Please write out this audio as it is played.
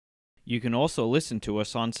You can also listen to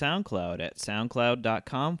us on SoundCloud at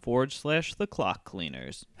soundcloud.com/The Clock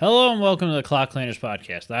Cleaners. Hello and welcome to the Clock Cleaners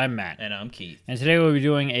podcast. I'm Matt. And I'm Keith. And today we'll be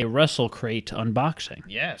doing a Wrestlecrate unboxing.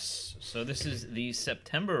 Yes. So this is the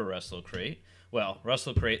September Wrestlecrate. Well,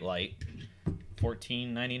 Wrestlecrate Lite.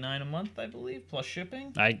 $14.99 a month, I believe, plus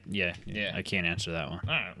shipping. I can't answer that one.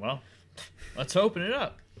 All right, well, let's open it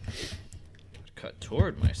up. Cut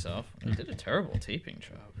toward myself. I did a terrible taping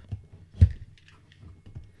job.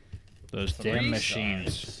 Those damn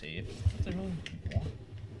machines. See what they really want.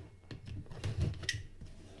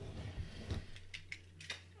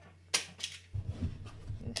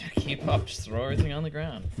 Keep up, just throw everything on the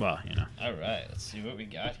ground. Well, you know. All right, let's see what we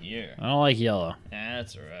got here. I don't like yellow.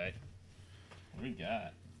 That's all right. What do we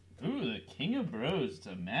got? Ooh, the King of Bros. It's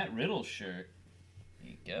a Matt Riddle shirt.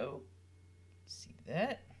 There you go. See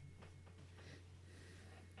that?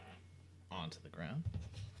 Onto the ground.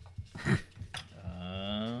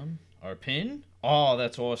 Our pin. Oh,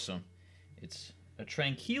 that's awesome. It's a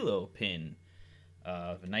Tranquilo pin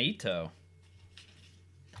of Naito.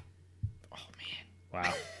 Oh, man.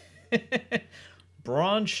 Wow.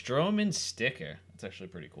 Braun Strowman sticker. That's actually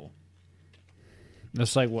pretty cool.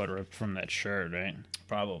 That's like what ripped from that shirt, right?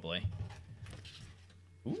 Probably.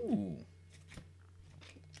 Ooh. You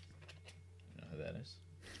know who that is?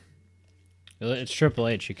 It's Triple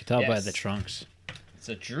H. You can tell by Yes. the trunks. It's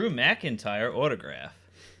a Drew McIntyre autograph.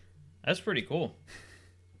 That's pretty cool.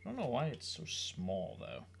 I don't know why it's so small,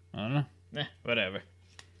 though. I don't know. Whatever.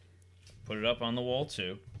 Put it up on the wall,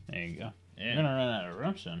 too. There you go. Yeah. You're going to run out of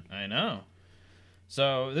room soon. I know.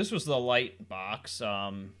 So, this was the Lite box.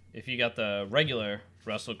 If you got the regular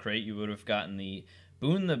Wrestlecrate, you would have gotten the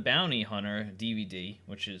Boone the Bounty Hunter DVD,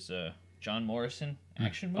 which is a John Morrison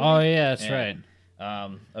action movie. Oh, yeah, that's right.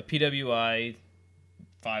 A PWI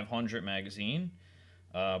 500 magazine.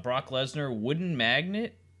 Brock Lesnar wooden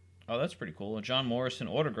magnet. Oh, that's pretty cool. A John Morrison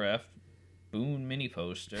autograph. Boone mini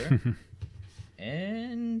poster.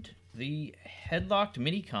 And the Headlocked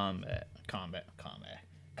mini comic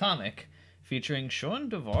featuring Sean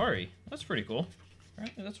Davari. That's pretty cool.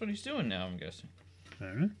 Apparently that's what he's doing now, I'm guessing.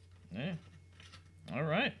 Yeah. All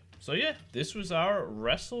right. So, yeah, this was our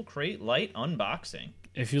Wrestlecrate Lite unboxing.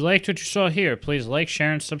 If you liked what you saw here, please like,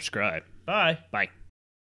 share, and subscribe. Bye. Bye.